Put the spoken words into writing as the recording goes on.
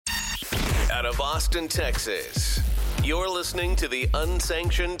out of Austin, Texas. You're listening to the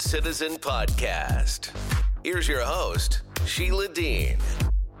Unsanctioned Citizen Podcast. Here's your host, Sheila Dean.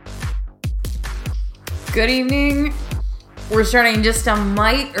 Good evening. We're starting just a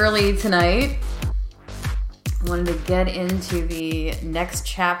mite early tonight. I wanted to get into the next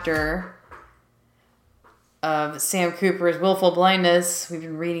chapter of Sam Cooper's Wilful Blindness. We've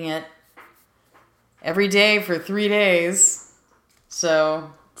been reading it every day for 3 days.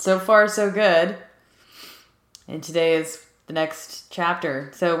 So far so good. And today is the next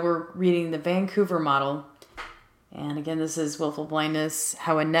chapter. So we're reading the Vancouver model. And again, this is Wilful Blindness,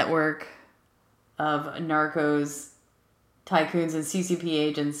 how a network of narcos, tycoons, and CCP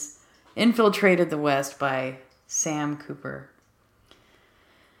agents infiltrated the West by Sam Cooper.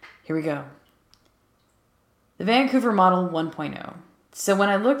 Here we go. The Vancouver Model 1.0. So when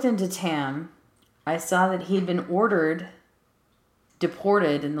I looked into Tam, I saw that he'd been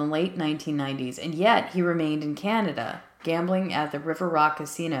deported in the late 1990s, and yet he remained in Canada, gambling at the River Rock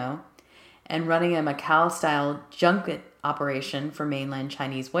Casino and running a Macau-style junket operation for mainland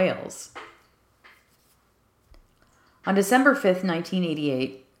Chinese whales. On December 5th,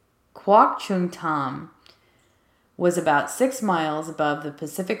 1988, Kwok Chung Tam was about 6 miles above the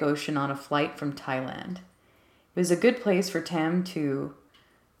Pacific Ocean on a flight from Thailand. It was a good place for Tam to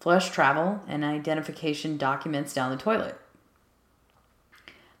flush travel and identification documents down the toilet.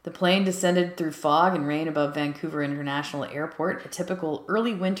 The plane descended through fog and rain above Vancouver International Airport, a typical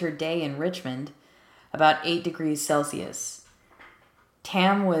early winter day in Richmond, about 8 degrees Celsius.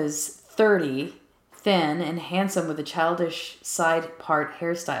 Tam was 30, thin and handsome with a childish side part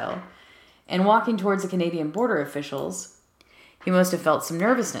hairstyle, and walking towards the Canadian border officials, he must have felt some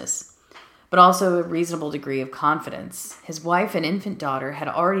nervousness, but also a reasonable degree of confidence. His wife and infant daughter had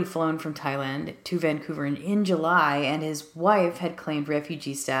already flown from Thailand to Vancouver in July, and his wife had claimed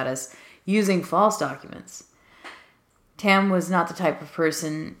refugee status using false documents. Tam was not the type of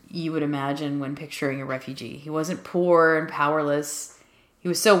person you would imagine when picturing a refugee. He wasn't poor and powerless. He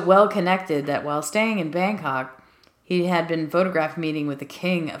was so well connected that while staying in Bangkok, he had been photographed meeting with the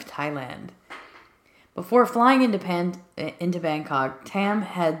king of Thailand. Before flying into Bangkok, Tam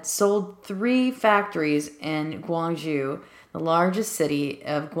had sold 3 factories in Gwangju, the largest city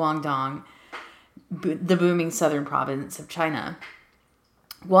of Guangdong, the booming southern province of China.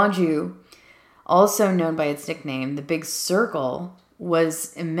 Gwangju, also known by its nickname, the Big Circle,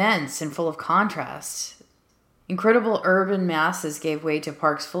 was immense and full of contrast. Incredible urban masses gave way to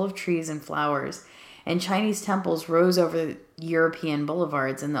parks full of trees and flowers, and Chinese temples rose over European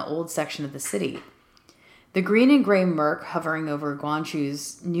boulevards in the old section of the city. The green and gray murk hovering over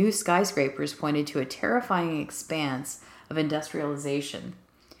Guangzhou's new skyscrapers pointed to a terrifying expanse of industrialization.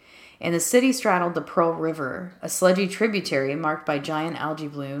 And the city straddled the Pearl River, a sludgy tributary marked by giant algae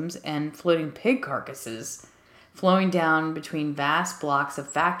blooms and floating pig carcasses, flowing down between vast blocks of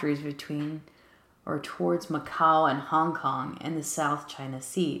factories towards Macau and Hong Kong and the South China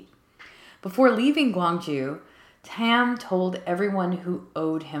Sea. Before leaving Gwangju, Tam told everyone who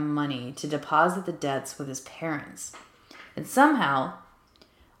owed him money to deposit the debts with his parents. And somehow,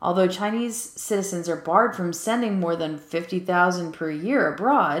 although Chinese citizens are barred from sending more than $50,000 per year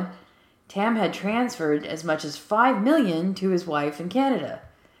abroad, Tam had transferred as much as $5 million to his wife in Canada.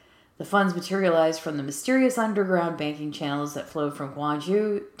 The funds materialized from the mysterious underground banking channels that flowed from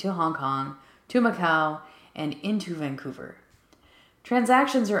Gwangju to Hong Kong, to Macau, and into Vancouver.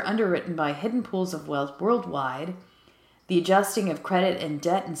 Transactions are underwritten by hidden pools of wealth worldwide, the adjusting of credit and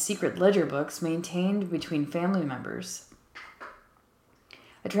debt and secret ledger books maintained between family members.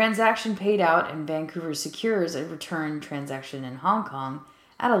 A transaction paid out in Vancouver secures a return transaction in Hong Kong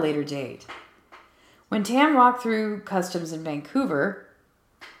at a later date. When Tam walked through customs in Vancouver,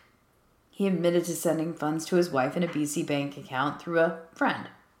 he admitted to sending funds to his wife in a BC bank account through a friend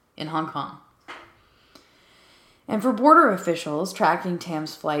in Hong Kong. And for border officials, tracking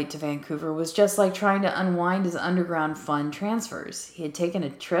Tam's flight to Vancouver was just like trying to unwind his underground fund transfers. He had taken a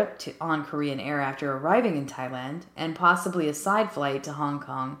trip on Korean Air after arriving in Thailand, and possibly a side flight to Hong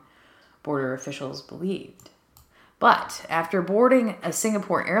Kong, border officials believed. But after boarding a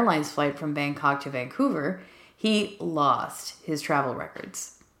Singapore Airlines flight from Bangkok to Vancouver, he lost his travel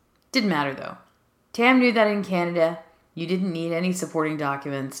records. Didn't matter though. Tam knew that in Canada, you didn't need any supporting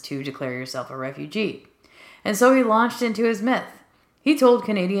documents to declare yourself a refugee. And so he launched into his myth. He told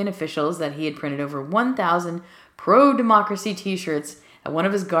Canadian officials that he had printed over 1,000 pro-democracy t-shirts at one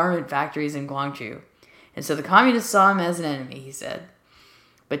of his garment factories in Gwangju. And so the communists saw him as an enemy, he said.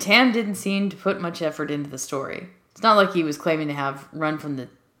 But Tam didn't seem to put much effort into the story. It's not like he was claiming to have run from the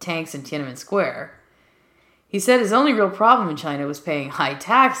tanks in Tiananmen Square. He said his only real problem in China was paying high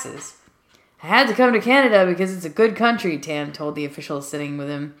taxes. I had to come to Canada because it's a good country, Tam told the official sitting with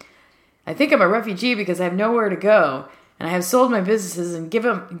him. I think I'm a refugee because I have nowhere to go, and I have sold my businesses and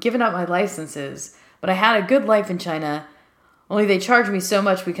given up my licenses. But I had a good life in China, only they charge me so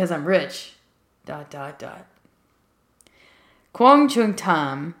much because I'm rich. ... Kwong Chung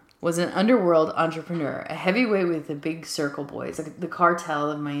Tam was an underworld entrepreneur, a heavyweight with the Big Circle Boys, the cartel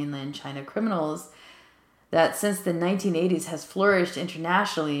of mainland China criminals that since the 1980s has flourished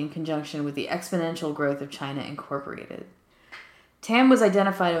internationally in conjunction with the exponential growth of China Incorporated. Tam was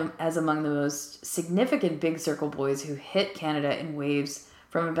identified as among the most significant Big Circle Boys who hit Canada in waves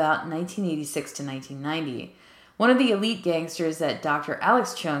from about 1986 to 1990. One of the elite gangsters that Dr.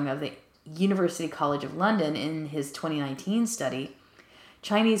 Alex Chung of the University College of London in his 2019 study,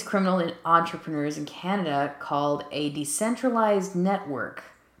 Chinese criminal entrepreneurs in Canada, called a decentralized network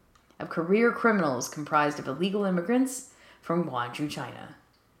of career criminals comprised of illegal immigrants from Guangzhou, China.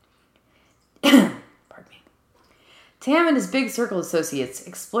 Pardon me. Tam and his Big Circle associates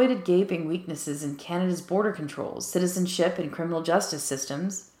exploited gaping weaknesses in Canada's border controls, citizenship, and criminal justice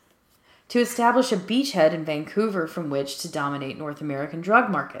systems to establish a beachhead in Vancouver from which to dominate North American drug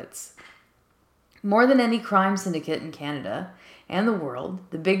markets. More than any crime syndicate in Canada and the world,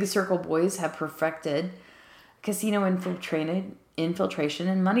 the Big Circle Boys have perfected casino infiltration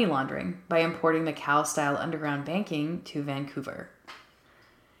and money laundering by importing Macau-style underground banking to Vancouver.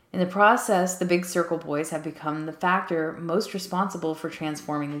 In the process, the Big Circle Boys have become the factor most responsible for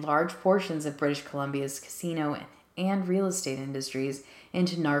transforming large portions of British Columbia's casino and real estate industries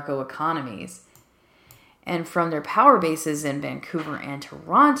into narco economies. And from their power bases in Vancouver and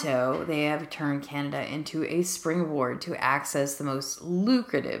Toronto, they have turned Canada into a springboard to access the most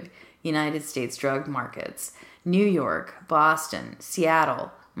lucrative United States drug markets: New York, Boston,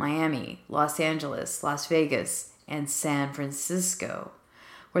 Seattle, Miami, Los Angeles, Las Vegas, and San Francisco,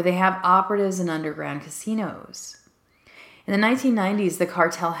 where they have operatives and underground casinos. In the 1990s, the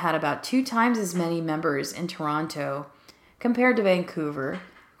cartel had about 2 times as many members in Toronto compared to Vancouver,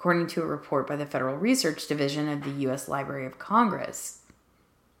 according to a report by the Federal Research Division of the U.S. Library of Congress.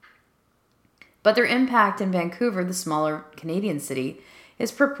 But their impact in Vancouver, the smaller Canadian city,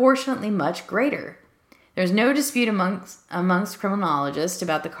 is proportionately much greater. There's no dispute amongst criminologists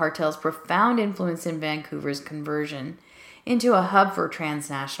about the cartel's profound influence in Vancouver's conversion into a hub for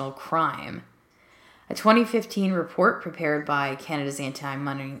transnational crime. A 2015 report prepared by Canada's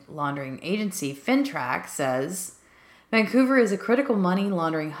anti-money laundering agency, FinTrack, says Vancouver is a critical money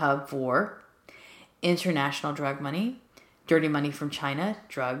laundering hub for international drug money, dirty money from China,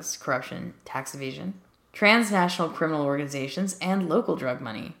 drugs, corruption, tax evasion, transnational criminal organizations, and local drug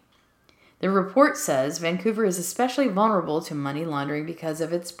money. The report says Vancouver is especially vulnerable to money laundering because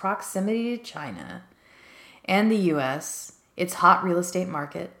of its proximity to China and the U.S., its hot real estate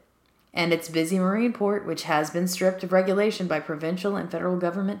market, and its busy marine port, which has been stripped of regulation by provincial and federal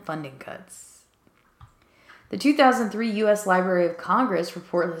government funding cuts. The 2003 U.S. Library of Congress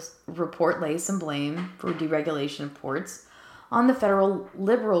report lays some blame for deregulation of ports on the federal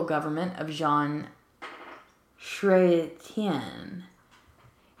liberal government of Jean Chrétien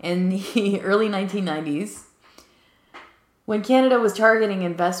in the early 1990s, when Canada was targeting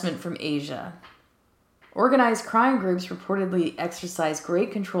investment from Asia. Organized crime groups reportedly exercised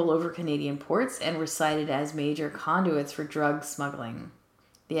great control over Canadian ports and were cited as major conduits for drug smuggling,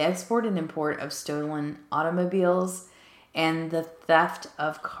 the export and import of stolen automobiles, and the theft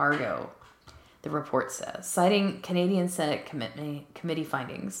of cargo, the report says, citing Canadian Senate committee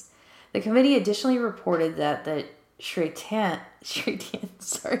findings. The committee additionally reported that the Chrétien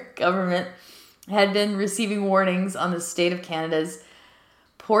government had been receiving warnings on the state of Canada's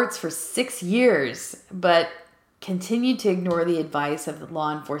ports for 6 years, but continued to ignore the advice of the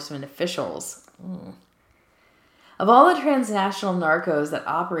law enforcement officials. Of all the transnational narcos that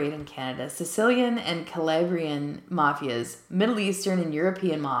operate in Canada, Sicilian and Calabrian mafias, Middle Eastern and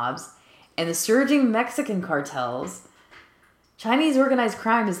European mobs, and the surging Mexican cartels, Chinese organized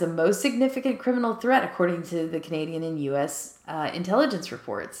crime is the most significant criminal threat according to the Canadian and U.S. Intelligence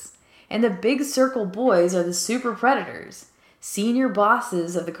reports. And the Big Circle Boys are the super predators. Senior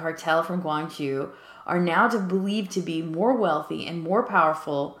bosses of the cartel from Guangzhou are now believed to be more wealthy and more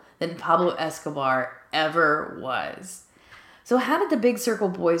powerful than Pablo Escobar ever was. So how did the Big Circle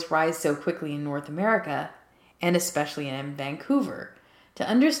Boys rise so quickly in North America, and especially in Vancouver? To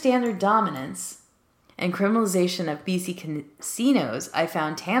understand their dominance and criminalization of BC casinos, I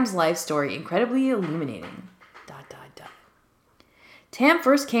found Tam's life story incredibly illuminating. ... Tam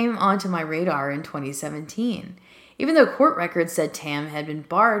first came onto my radar in 2017. Even though court records said Tam had been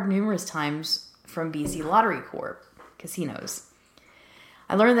barred numerous times from BC Lottery Corp. casinos.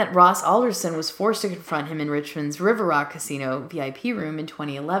 I learned that Ross Alderson was forced to confront him in Richmond's River Rock Casino VIP room in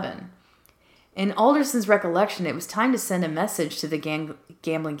 2011. In Alderson's recollection, it was time to send a message to the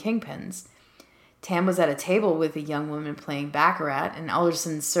gambling kingpins. Tam was at a table with a young woman playing baccarat, and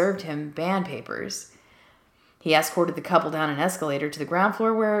Alderson served him band papers. He escorted the couple down an escalator to the ground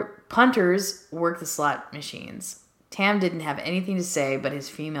floor where punters worked the slot machines. Tam didn't have anything to say, but his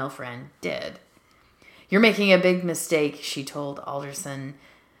female friend did. "You're making a big mistake," she told Alderson.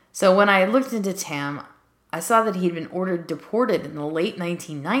 So when I looked into Tam, I saw that he'd been ordered deported in the late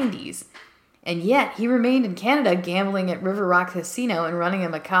 1990s. And yet, he remained in Canada gambling at River Rock Casino and running a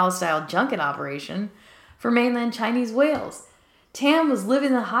Macau-style junket operation for mainland Chinese whales. Tam was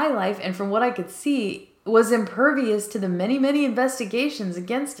living the high life, and from what I could see, was impervious to the many, many investigations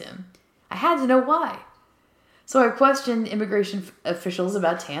against him. I had to know why. So I questioned immigration officials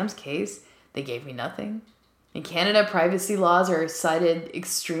about Tam's case. They gave me nothing. In Canada, privacy laws are cited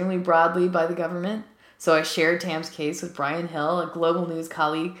extremely broadly by the government. So I shared Tam's case with Brian Hill, a Global News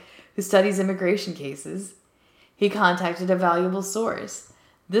colleague who studies immigration cases. He contacted a valuable source.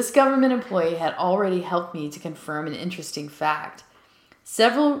 This government employee had already helped me to confirm an interesting fact.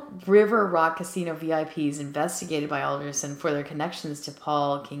 Several River Rock Casino VIPs investigated by Alderson for their connections to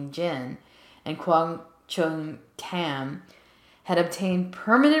Paul King-jin and Kwang Chung Tam had obtained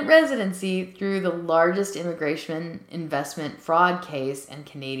permanent residency through the largest immigration investment fraud case in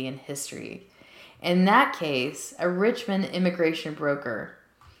Canadian history. In that case, a Richmond immigration broker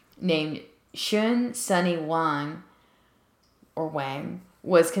named Shun Sunny Wang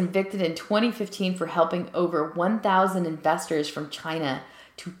was convicted in 2015 for helping over 1,000 investors from China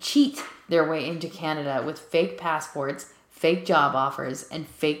to cheat their way into Canada with fake passports, fake job offers, and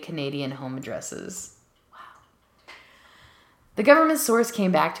fake Canadian home addresses. Wow. The government source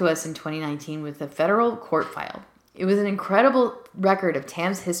came back to us in 2019 with a federal court file. It was an incredible record of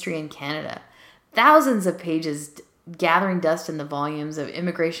Tam's history in Canada. Thousands of pages gathering dust in the volumes of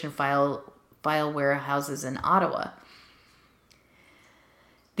immigration file warehouses in Ottawa.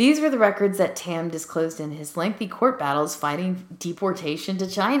 These were the records that Tam disclosed in his lengthy court battles fighting deportation to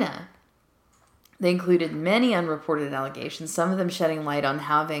China. They included many unreported allegations, some of them shedding light on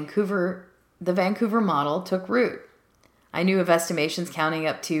how the Vancouver model took root. I knew of estimations counting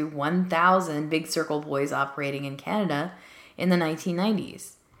up to 1,000 Big Circle boys operating in Canada in the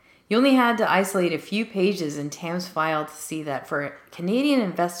 1990s. You only had to isolate a few pages in Tam's file to see that for Canadian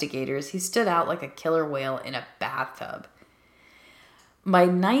investigators, he stood out like a killer whale in a bathtub. By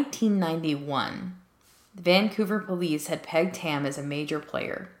 1991, the Vancouver police had pegged Tam as a major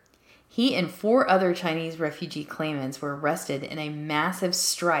player. He and 4 other Chinese refugee claimants were arrested in a massive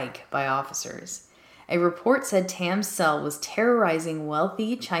strike by officers. A report said Tam's cell was terrorizing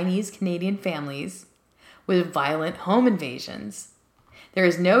wealthy Chinese-Canadian families with violent home invasions. There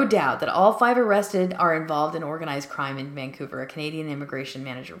is no doubt that all 5 arrested are involved in organized crime in Vancouver, a Canadian immigration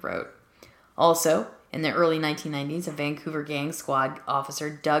manager wrote. Also, in the early 1990s, a Vancouver gang squad officer,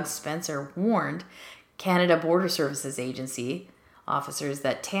 Doug Spencer, warned Canada Border Services Agency officers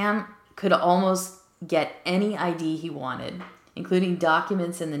that Tam could almost get any ID he wanted, including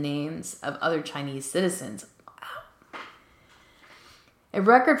documents in the names of other Chinese citizens. Wow. A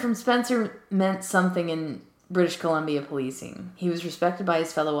record from Spencer meant something in British Columbia policing. He was respected by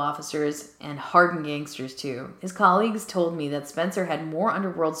his fellow officers and hardened gangsters too. His colleagues told me that Spencer had more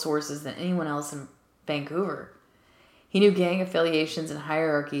underworld sources than anyone else in Vancouver. He knew gang affiliations and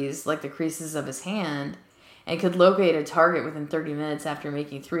hierarchies like the creases of his hand and could locate a target within 30 minutes after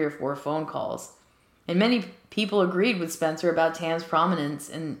making 3 or 4 phone calls. And many people agreed with Spencer about Tam's prominence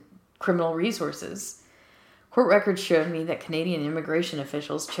and criminal resources. Court records showed me that Canadian immigration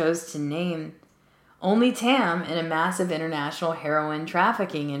officials chose to name only Tam in a massive international heroin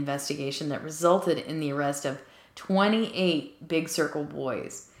trafficking investigation that resulted in the arrest of 28 Big Circle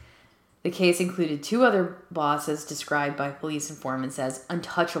boys. The case included 2 other bosses described by police informants as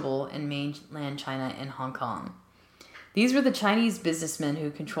untouchable in mainland China and Hong Kong. These were the Chinese businessmen who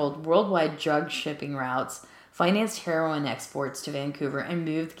controlled worldwide drug shipping routes, financed heroin exports to Vancouver, and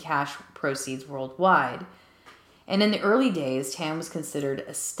moved cash proceeds worldwide. And in the early days, Tam was considered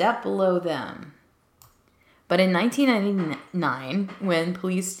a step below them. But in 1999, when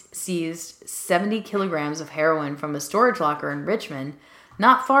police seized 70 kilograms of heroin from a storage locker in Richmond,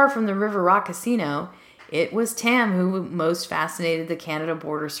 not far from the River Rock Casino, it was Tam who most fascinated the Canada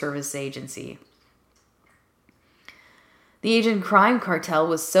Border Service Agency. The Asian crime cartel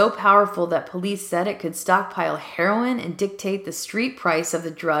was so powerful that police said it could stockpile heroin and dictate the street price of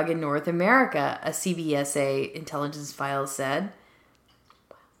the drug in North America, a CBSA intelligence file said.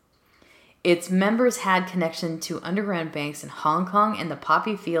 Its members had connection to underground banks in Hong Kong and the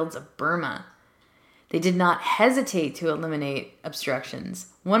poppy fields of Burma. They did not hesitate to eliminate obstructions.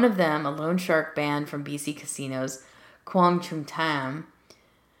 One of them, a loan shark banned from BC casinos, Kwang Chung Tam,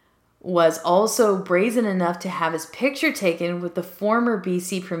 was also brazen enough to have his picture taken with the former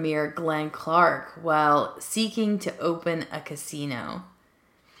BC Premier Glenn Clark while seeking to open a casino.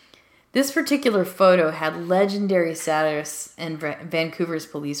 This particular photo had legendary status in Vancouver's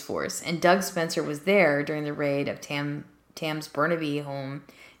police force, and Doug Spencer was there during the raid of Tam's Burnaby home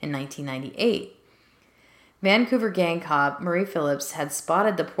in 1998. Vancouver gang cop Murray Phillips had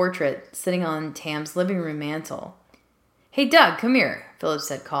spotted the portrait sitting on Tam's living room mantel. "Hey, Doug, come here," Phillips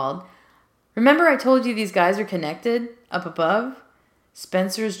had called. "Remember I told you these guys are connected up above?"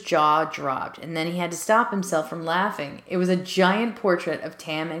 Spencer's jaw dropped, and then he had to stop himself from laughing. It was a giant portrait of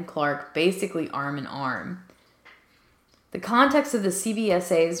Tam and Clark basically arm in arm. The context of the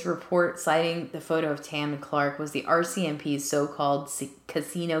CBSA's report citing the photo of Tam and Clark was the RCMP's so-called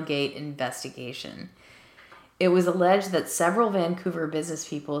Casino Gate investigation. It was alleged that several Vancouver business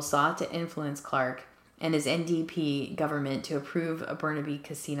people sought to influence Clark and his NDP government to approve a Burnaby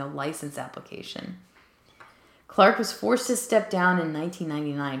casino license application. Clark was forced to step down in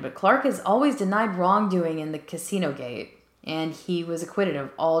 1999, but Clark has always denied wrongdoing in the Casino Gate, and he was acquitted of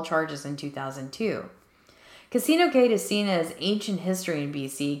all charges in 2002. Casino Gate is seen as ancient history in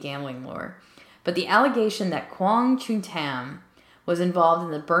BC gambling lore, but the allegation that Kwang Chung Tam was involved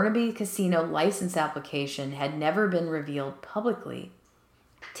in the Burnaby casino license application had never been revealed publicly.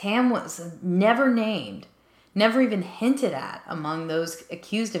 Tam was never named, never even hinted at among those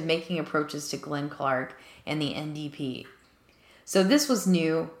accused of making approaches to Glenn Clark and the NDP. So this was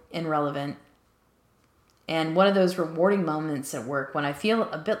new and relevant, and one of those rewarding moments at work when I feel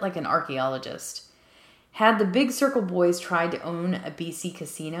a bit like an archaeologist. Had the Big Circle boys tried to own a BC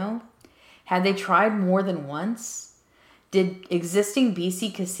casino? Had they tried more than once? Did existing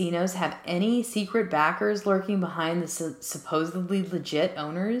BC casinos have any secret backers lurking behind the supposedly legit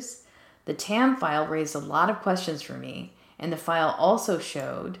owners? The Tam file raised a lot of questions for me, and the file also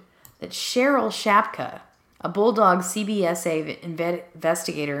showed that Cheryl Shapka, a Bulldog CBSA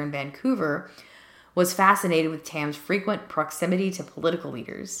investigator in Vancouver, was fascinated with Tam's frequent proximity to political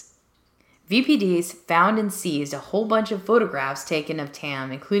leaders. VPDs found and seized a whole bunch of photographs taken of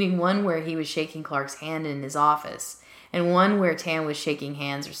Tam, including one where he was shaking Clark's hand in his office, and one where Tam was shaking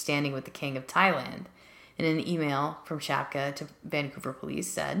hands or standing with the King of Thailand. In an email from Shapka to Vancouver police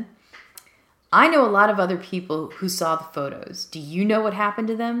said, "I know a lot of other people who saw the photos. Do you know what happened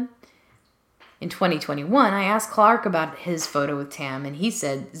to them?" In 2021, I asked Clark about his photo with Tam, and he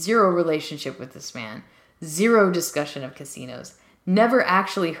said, "Zero relationship with this man. Zero discussion of casinos. Never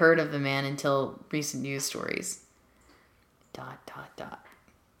actually heard of the man until recent news stories." ...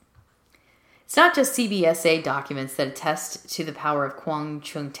 It's not just CBSA documents that attest to the power of Kwang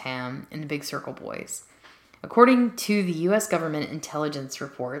Chung Tam and the Big Circle boys. According to the U.S. government intelligence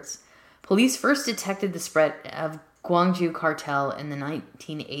reports, police first detected the spread of Guangzhou cartel in the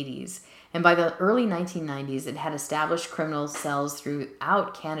 1980s, and by the early 1990s, it had established criminal cells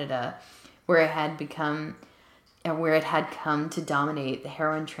throughout Canada, where it had come to dominate the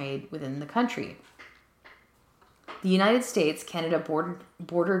heroin trade within the country. The United States-Canada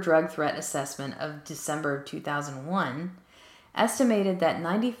Border Drug Threat Assessment of December 2001 estimated that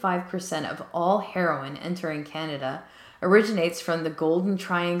 95% of all heroin entering Canada originates from the Golden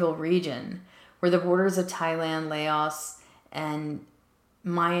Triangle region, where the borders of Thailand, Laos, and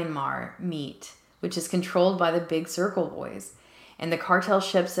Myanmar meet, which is controlled by the Big Circle boys. And the cartel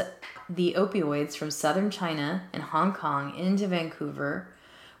ships the opioids from southern China and Hong Kong into Vancouver,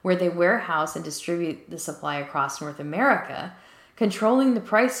 where they warehouse and distribute the supply across North America, controlling the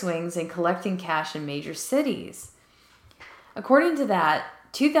price swings and collecting cash in major cities. According to that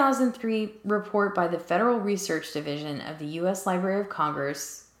 2003 report by the Federal Research Division of the U.S. Library of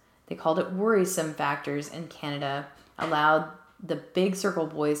Congress, they called it worrisome factors in Canada, allowed the Big Circle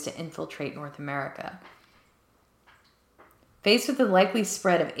boys to infiltrate North America. Faced with the likely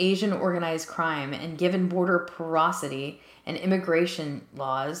spread of Asian organized crime and given border porosity and immigration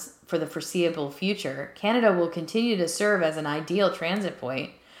laws for the foreseeable future, Canada will continue to serve as an ideal transit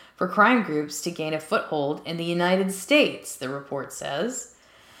point for crime groups to gain a foothold in the United States, the report says.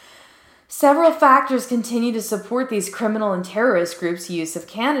 Several factors continue to support these criminal and terrorist groups' use of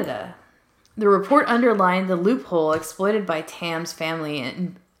Canada. The report underlined the loophole exploited by Tam's family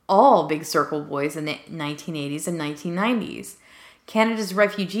and all Big Circle boys in the 1980s and 1990s. Canada's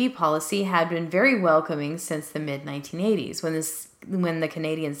refugee policy had been very welcoming since the mid-1980s, when the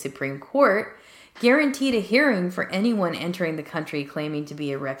Canadian Supreme Court guaranteed a hearing for anyone entering the country claiming to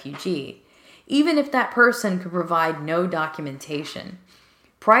be a refugee. even if that person could provide no documentation.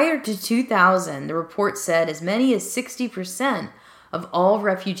 Prior to 2000, the report said as many as 60% of all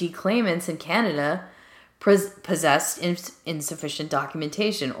refugee claimants in Canada possessed insufficient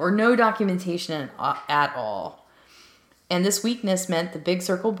documentation or no documentation at all. And this weakness meant the Big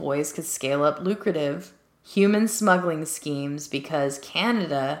Circle Boys could scale up lucrative human smuggling schemes because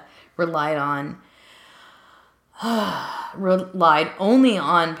Canada relied only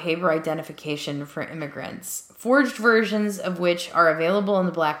on paper identification for immigrants, forged versions of which are available in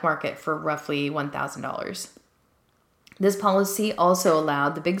the black market for roughly $1,000. This policy also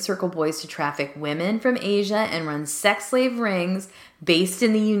allowed the Big Circle Boys to traffic women from Asia and run sex slave rings based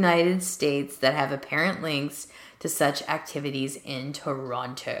in the United States that have apparent links to such activities in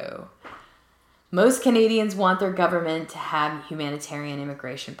Toronto. Most Canadians want their government to have humanitarian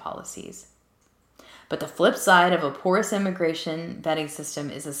immigration policies. But the flip side of a porous immigration vetting system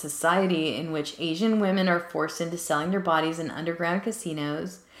is a society in which Asian women are forced into selling their bodies in underground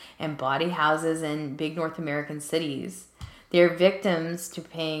casinos and bawdy houses in big North American cities. They are victims to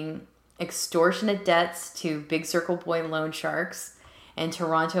paying extortionate debts to Big Circle Boy loan sharks, and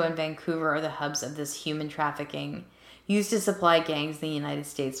Toronto and Vancouver are the hubs of this human trafficking used to supply gangs in the United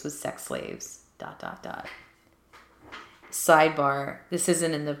States with sex slaves. ... Sidebar, this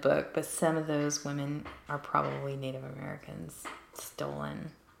isn't in the book, but some of those women are probably Native Americans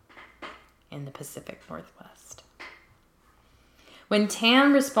stolen in the Pacific Northwest. When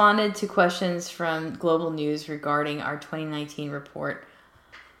Tam responded to questions from Global News regarding our 2019 report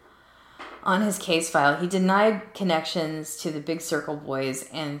on his case file, he denied connections to the Big Circle Boys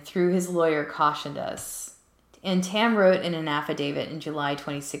and through his lawyer cautioned us. And Tam wrote in an affidavit in July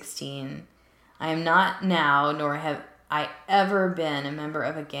 2016, "I am not now, nor have I ever been a member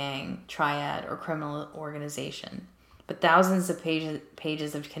of a gang, triad, or criminal organization. But thousands of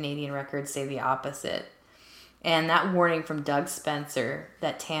pages of Canadian records say the opposite. And that warning from Doug Spencer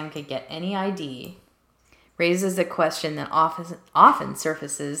that Tam could get any ID raises a question that often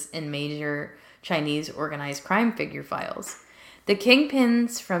surfaces in major Chinese organized crime figure files. The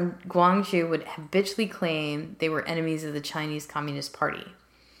kingpins from Guangzhou would habitually claim they were enemies of the Chinese Communist Party,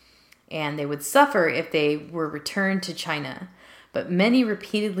 and they would suffer if they were returned to China. But many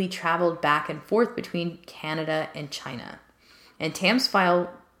repeatedly traveled back and forth between Canada and China. And Tam's file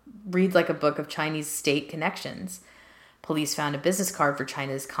reads like a book of Chinese state connections. Police found a business card for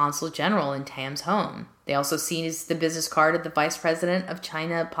China's consul general in Tam's home. They also seized the business card of the vice president of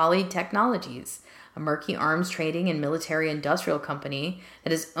China Poly Technologies, a murky arms trading and military industrial company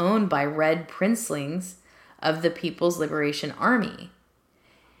that is owned by Red Princelings of the People's Liberation Army.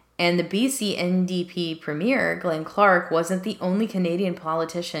 And the BC NDP premier, Glenn Clark, wasn't the only Canadian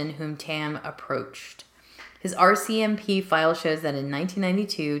politician whom Tam approached. His RCMP file shows that in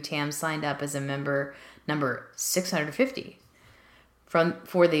 1992, Tam signed up as a member number 650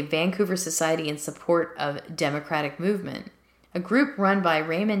 for the Vancouver Society in Support of Democratic Movement, a group run by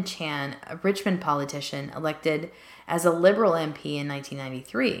Raymond Chan, a Richmond politician elected as a Liberal MP in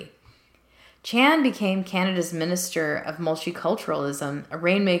 1993. Chan became Canada's Minister of Multiculturalism, a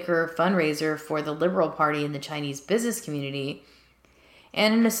rainmaker fundraiser for the Liberal Party in the Chinese business community,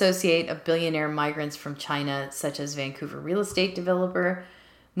 and an associate of billionaire migrants from China, such as Vancouver real estate developer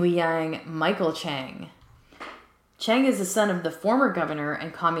Muyang Michael Chang. Chang is the son of the former governor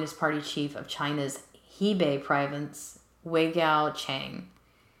and Communist Party chief of China's Hebei province, Weigao Chang.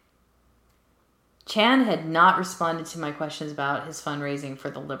 Chan had not responded to my questions about his fundraising for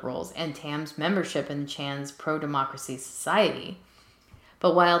the Liberals and Tam's membership in Chan's pro-democracy society.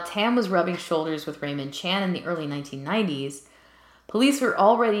 But while Tam was rubbing shoulders with Raymond Chan in the early 1990s, police were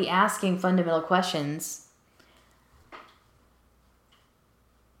already asking fundamental questions.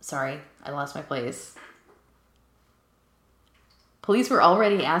 Sorry, I lost my place. Police were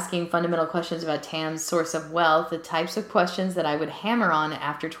already asking fundamental questions about Tam's source of wealth, the types of questions that I would hammer on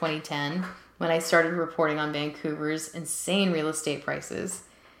after 2010 when I started reporting on Vancouver's insane real estate prices.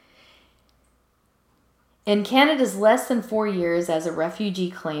 In Canada's less than 4 years as a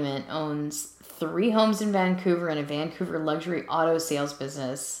refugee claimant, owns 3 homes in Vancouver and a Vancouver luxury auto sales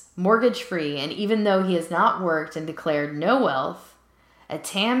business, mortgage-free, and even though he has not worked and declared no wealth, a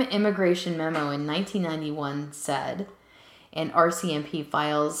Tam immigration memo in 1991 said, and RCMP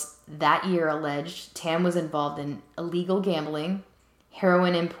files that year alleged Tam was involved in illegal gambling,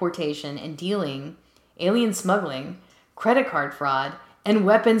 heroin importation and dealing, alien smuggling, credit card fraud, and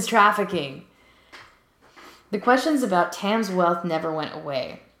weapons trafficking. The questions about Tam's wealth never went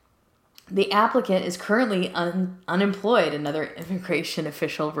away. The applicant is currently unemployed, another immigration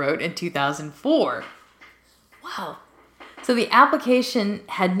official wrote in 2004. Wow. So the application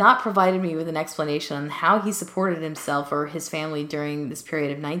had not provided me with an explanation on how he supported himself or his family during this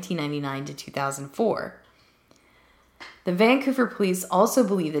period of 1999 to 2004. The Vancouver police also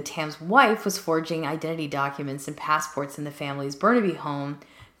believe that Tam's wife was forging identity documents and passports in the family's Burnaby home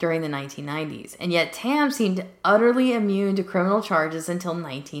during the 1990s, and yet Tam seemed utterly immune to criminal charges until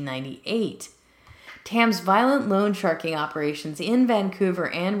 1998. Tam's violent loan sharking operations in Vancouver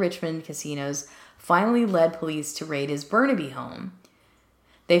and Richmond casinos finally led police to raid his Burnaby home.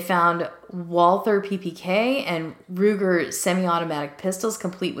 They found Walther PPK and Ruger semi-automatic pistols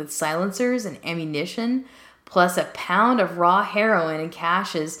complete with silencers and ammunition, plus a pound of raw heroin and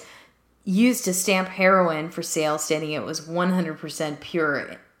caches used to stamp heroin for sale, stating it was 100%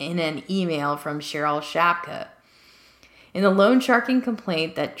 pure in an email from Cheryl Shapka. In the loan sharking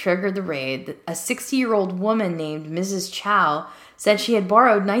complaint that triggered the raid, a 60-year-old woman named Mrs. Chow said she had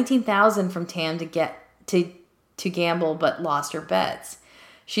borrowed $19,000 from Tam to gamble but lost her bets.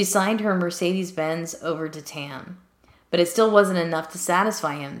 She signed her Mercedes-Benz over to Tam, but it still wasn't enough to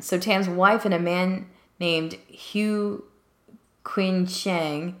satisfy him. So Tam's wife and a man named Hugh Quinn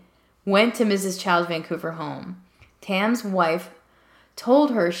Chang went to Mrs. Chow's Vancouver home. Tam's wife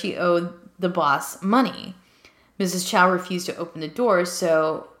told her she owed the boss money. Mrs. Chow refused to open the door,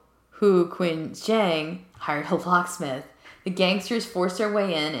 so Hu Quinn Chang hired a locksmith. The gangsters forced their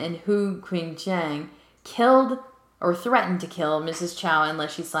way in, and Hu Quinn Chang killed or threatened to kill Mrs. Chow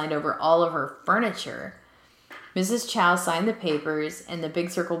unless she signed over all of her furniture. Mrs. Chow signed the papers, and the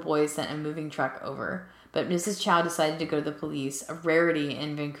Big Circle boys sent a moving truck over. But Mrs. Chow decided to go to the police, a rarity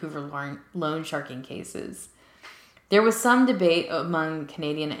in Vancouver loan sharking cases. There was some debate among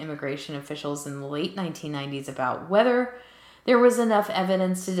Canadian immigration officials in the late 1990s about whether there was enough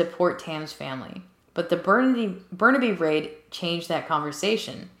evidence to deport Tam's family. But the Burnaby raid changed that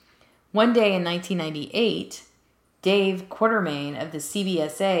conversation. One day in 1998, Dave Quartermain of the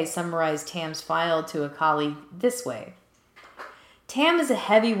CBSA summarized Tam's file to a colleague this way. Tam is a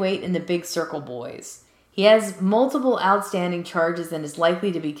heavyweight in the Big Circle boys. He has multiple outstanding charges and is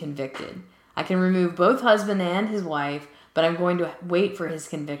likely to be convicted. I can remove both husband and his wife, but I'm going to wait for his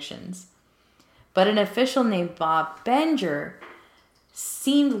convictions. But an official named Bob Benger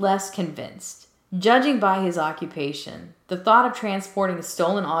seemed less convinced. Judging by his occupation, the thought of transporting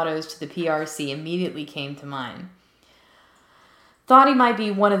stolen autos to the PRC immediately came to mind. Thought he might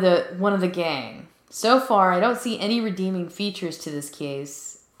be one of the gang. So far, I don't see any redeeming features to this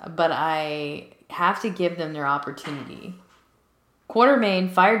case, but I have to give them their opportunity. Quartermain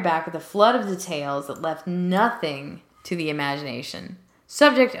fired back with a flood of details that left nothing to the imagination.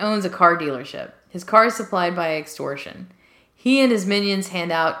 Subject owns a car dealership. His car is supplied by extortion. He and his minions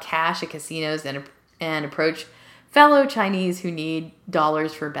hand out cash at casinos and approach fellow Chinese who need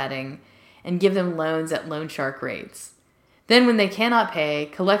dollars for betting and give them loans at loan shark rates. Then when they cannot pay,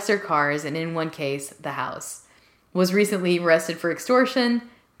 collects their cars and, in one case, the house. Was recently arrested for extortion.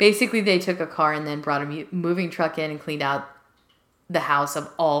 Basically, they took a car and then brought a moving truck in and cleaned out the house of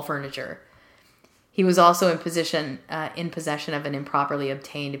all furniture. He was also in possession of an improperly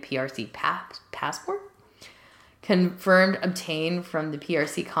obtained PRC passport. Confirmed obtained from the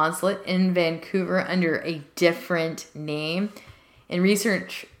PRC consulate in Vancouver under a different name. In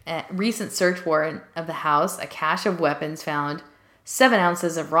recent search warrant of the house, a cache of weapons found 7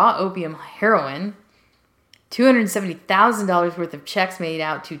 ounces of raw opium heroin, $270,000 worth of checks made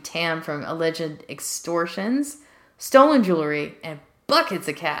out to Tam from alleged extortions, stolen jewelry, and buckets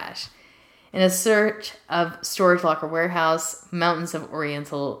of cash. In a search of storage locker warehouse, mountains of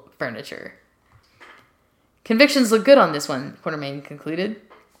Oriental furniture. Convictions look good on this one, Quartermain concluded.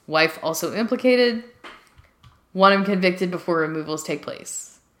 Wife also implicated. Want him convicted before removals take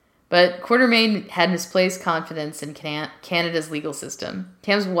place. But Quartermain had misplaced confidence in Canada's legal system.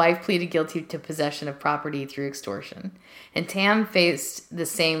 Tam's wife pleaded guilty to possession of property through extortion. And Tam faced the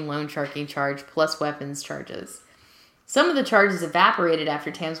same loan sharking charge plus weapons charges. Some of the charges evaporated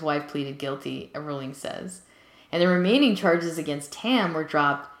after Tam's wife pleaded guilty, a ruling says. And the remaining charges against Tam were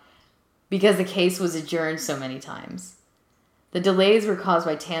dropped because the case was adjourned so many times. The delays were caused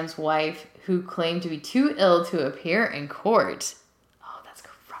by Tam's wife, who claimed to be too ill to appear in court. Oh, that's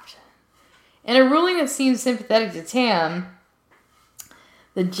corruption. In a ruling that seemed sympathetic to Tam,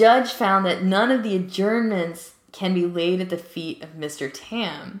 the judge found that none of the adjournments can be laid at the feet of Mr.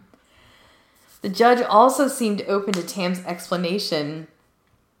 Tam. The judge also seemed open to Tam's explanation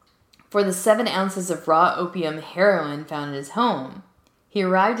for the 7 ounces of raw opium heroin found in his home. He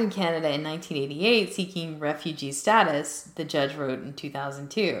arrived in Canada in 1988 seeking refugee status, the judge wrote in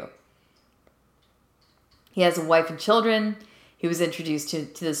 2002. He has a wife and children. He was introduced to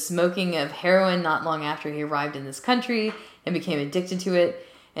the smoking of heroin not long after he arrived in this country and became addicted to it.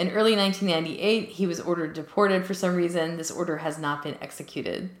 In early 1998, he was ordered deported for some reason. This order has not been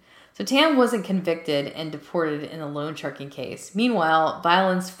executed. So Tam wasn't convicted and deported in the loan sharking case. Meanwhile,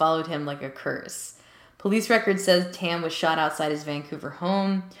 violence followed him like a curse. Police records said Tam was shot outside his Vancouver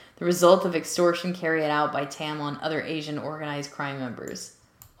home, the result of extortion carried out by Tam on other Asian organized crime members.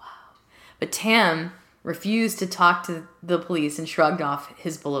 Wow. But Tam refused to talk to the police and shrugged off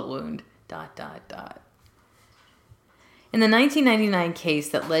his bullet wound. ... In the 1999 case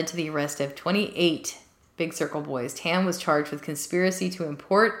that led to the arrest of 28 Big Circle boys, Tam was charged with conspiracy to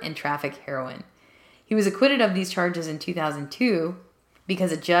import and traffic heroin. He was acquitted of these charges in 2002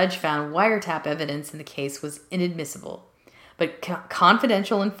 because a judge found wiretap evidence in the case was inadmissible. But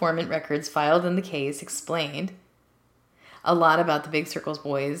confidential informant records filed in the case explained a lot about the Big Circle's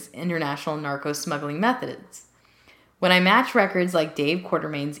boys' international narco smuggling methods. When I matched records like Dave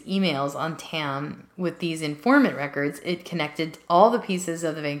Quartermain's emails on Tam with these informant records, it connected all the pieces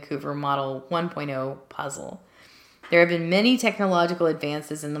of the Vancouver Model 1.0 puzzle. There have been many technological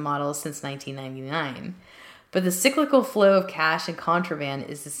advances in the model since 1999, but the cyclical flow of cash and contraband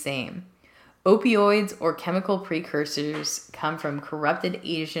is the same. Opioids or chemical precursors come from corrupted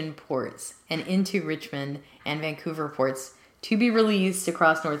Asian ports and into Richmond and Vancouver ports to be released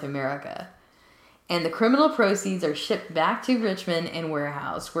across North America. And the criminal proceeds are shipped back to Richmond and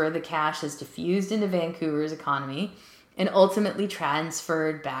warehoused, where the cash is diffused into Vancouver's economy and ultimately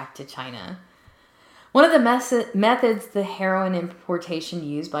transferred back to China. One of the methods the heroin importation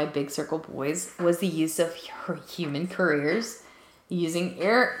used by Big Circle boys was the use of human couriers using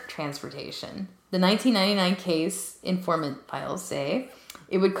air transportation. The 1999 case informant files say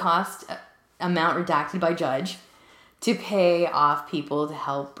it would cost amount redacted by judge to pay off people to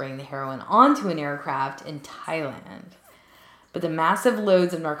help bring the heroin onto an aircraft in Thailand. But the massive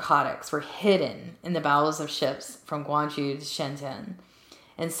loads of narcotics were hidden in the bowels of ships from Guangzhou to Shenzhen,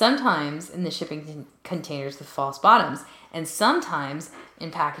 and sometimes in the shipping containers with false bottoms, and sometimes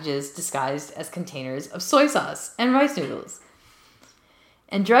in packages disguised as containers of soy sauce and rice noodles.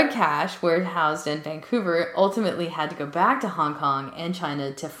 And drug cash, where housed in Vancouver, ultimately had to go back to Hong Kong and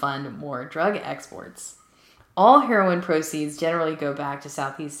China to fund more drug exports. All heroin proceeds generally go back to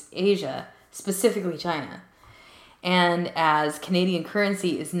Southeast Asia, specifically China. And as Canadian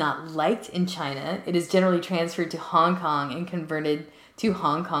currency is not liked in China, it is generally transferred to Hong Kong and converted to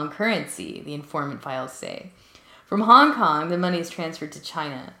Hong Kong currency, the informant files say. From Hong Kong, the money is transferred to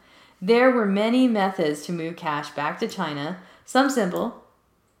China. There were many methods to move cash back to China, some simple,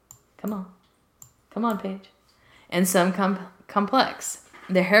 come on, Paige, and some complex.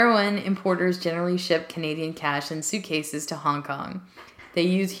 The heroin importers generally ship Canadian cash in suitcases to Hong Kong. They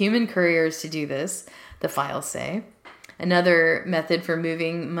use human couriers to do this, the files say. Another method for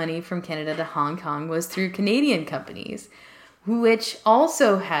moving money from Canada to Hong Kong was through Canadian companies, which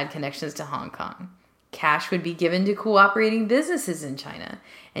also had connections to Hong Kong. Cash would be given to cooperating businesses in China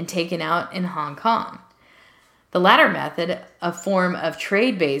and taken out in Hong Kong. The latter method, a form of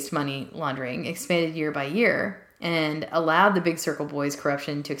trade-based money laundering, expanded year by year and allowed the Big Circle boys'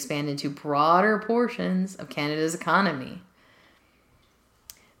 corruption to expand into broader portions of Canada's economy.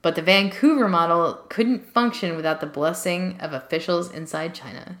 But the Vancouver model couldn't function without the blessing of officials inside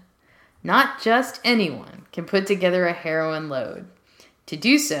China. Not just anyone can put together a heroin load. To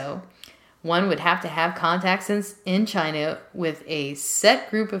do so, one would have to have contacts in China with a set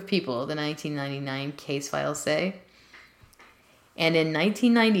group of people, the 1999 case files say. And in the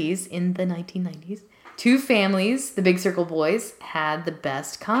 1990s, two families, the Big Circle boys, had the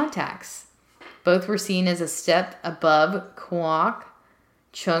best contacts. Both were seen as a step above Kwok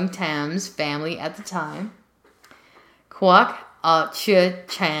Chung Tam's family at the time. Kwok Che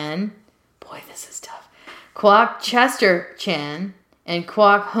Chan, boy, this is tough. Kwok Chester Chan and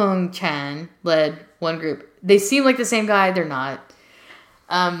Kwok Hung Chan led one group. They seem like the same guy. They're not.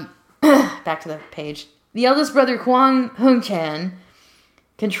 Back to the page. The eldest brother, Kwok Hung Chan,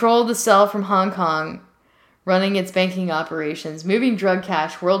 controlled the cell from Hong Kong, running its banking operations, moving drug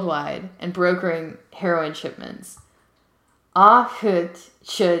cash worldwide, and brokering heroin shipments. Hut,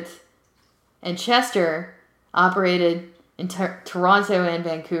 Chut, and Chester operated in Toronto and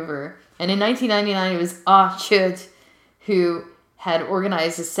Vancouver. And in 1999, it was Chut who had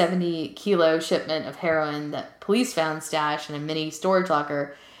organized a 70-kilo shipment of heroin that police found stashed in a mini storage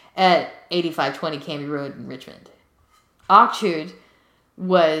locker at 8520 Canby Road in Richmond. Chut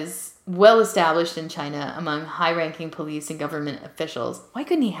was well established in China among high-ranking police and government officials. Why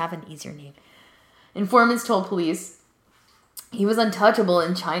couldn't he have an easier name? Informants told police he was untouchable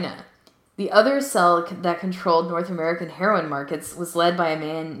in China. The other cell that controlled North American heroin markets was led by a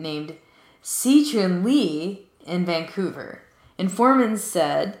man named Si-Chun Lee in Vancouver. Informants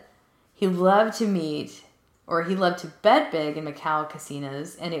said he loved to bet big in Macau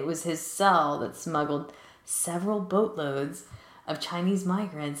casinos, and it was his cell that smuggled several boatloads of Chinese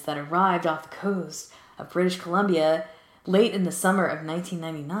migrants that arrived off the coast of British Columbia late in the summer of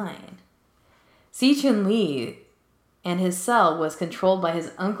 1999. Si-Chun Lee and his cell was controlled by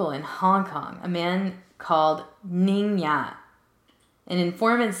his uncle in Hong Kong, a man called Ning Yat. An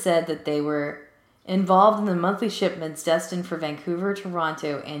informant said that they were involved in the monthly shipments destined for Vancouver,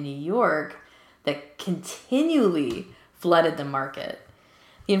 Toronto, and New York that continually flooded the market.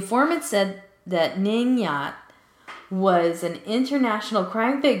 The informant said that Ning Yat was an international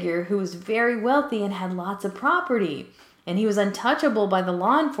crime figure who was very wealthy and had lots of property, and he was untouchable by the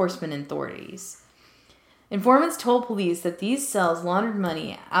law enforcement authorities. Informants told police that these cells laundered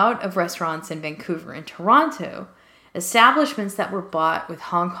money out of restaurants in Vancouver and Toronto, establishments that were bought with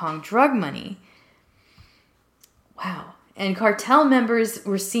Hong Kong drug money. Wow. And cartel members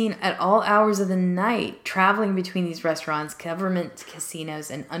were seen at all hours of the night traveling between these restaurants, government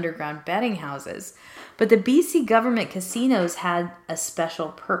casinos, and underground betting houses. But the BC government casinos had a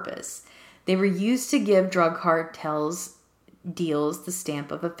special purpose. They were used to give drug cartels deals the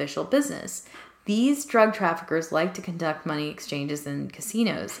stamp of official business. These drug traffickers liked to conduct money exchanges in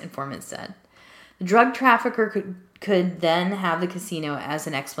casinos, informants said. The drug trafficker could then have the casino as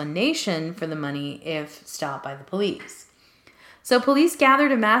an explanation for the money if stopped by the police. So police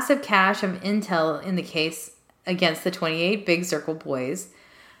gathered a massive cache of intel in the case against the 28 Big Circle boys,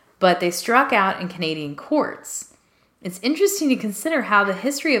 but they struck out in Canadian courts. It's interesting to consider how the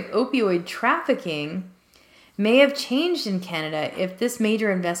history of opioid trafficking may have changed in Canada if this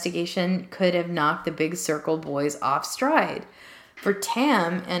major investigation could have knocked the Big Circle boys off stride. For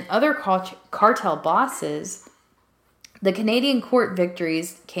Tam and other cartel bosses, the Canadian court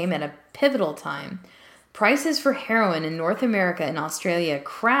victories came at a pivotal time. Prices for heroin in North America and Australia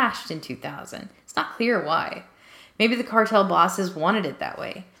crashed in 2000. It's not clear why. Maybe the cartel bosses wanted it that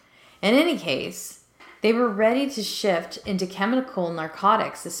way. In any case, they were ready to shift into chemical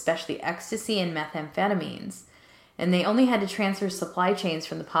narcotics, especially ecstasy and methamphetamines. And they only had to transfer supply chains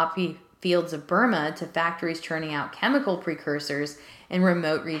from the poppy fields of Burma to factories churning out chemical precursors in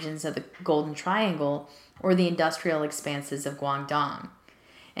remote regions of the Golden Triangle or the industrial expanses of Guangdong.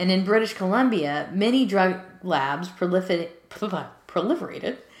 And in British Columbia, many drug labs proliferated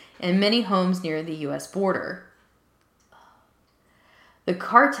in many homes near the U.S. border. The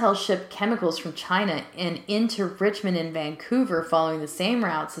cartel shipped chemicals from China and into Richmond and Vancouver following the same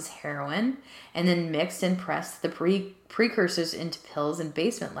routes as heroin, and then mixed and pressed the precursors into pills in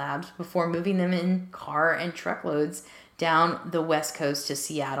basement labs before moving them in car and truckloads down the west coast to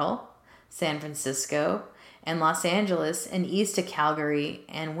Seattle, San Francisco, and Los Angeles, and east to Calgary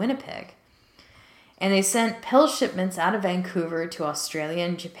and Winnipeg. And they sent pill shipments out of Vancouver to Australia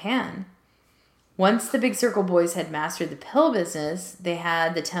and Japan. Once the Big Circle boys had mastered the pill business, they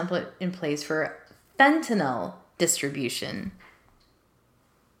had the template in place for fentanyl distribution.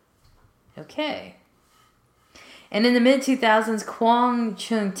 Okay. And in the mid-2000s, Kwong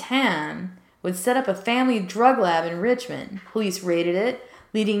Chung Tam would set up a family drug lab in Richmond. Police raided it,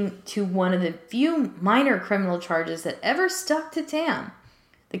 leading to one of the few minor criminal charges that ever stuck to Tam.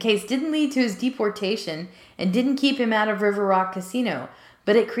 The case didn't lead to his deportation and didn't keep him out of River Rock Casino,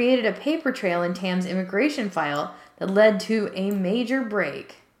 but it created a paper trail in Tam's immigration file that led to a major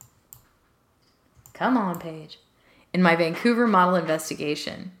break. Come on, Paige. In my Vancouver model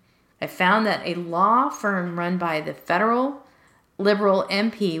investigation, I found that a law firm run by the federal Liberal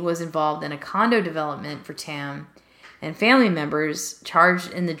MP was involved in a condo development for Tam and family members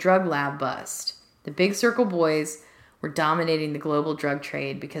charged in the drug lab bust. The Big Circle boys were dominating the global drug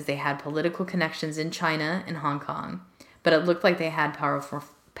trade because they had political connections in China and Hong Kong, but it looked like they had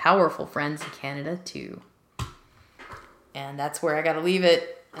powerful friends in Canada too. And that's where I got to leave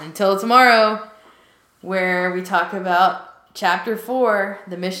it until tomorrow, where we talk about Chapter 4,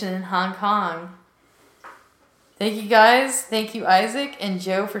 the mission in Hong Kong. Thank you guys. Thank you, Isaac and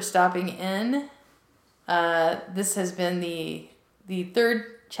Joe, for stopping in. This has been the third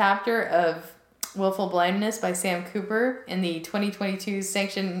chapter of Wilful Blindness by Sam Cooper in the 2022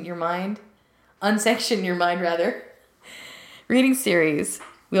 Unsanction Your Mind reading series.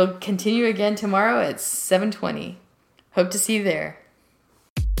 We'll continue again tomorrow at 7:20. Hope to see you there.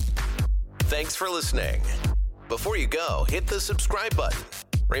 Thanks for listening. Before you go, hit the subscribe button.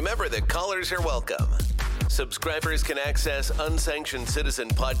 Remember that callers are welcome. Subscribers can access Unsanctioned Citizen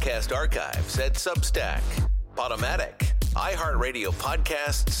podcast archives at SUBSTACK, Podomatic, iHeartRadio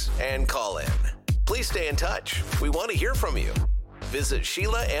podcasts, and call in. Please stay in touch. We want to hear from you. Visit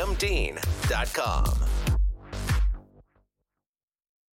SheilaMDean.com.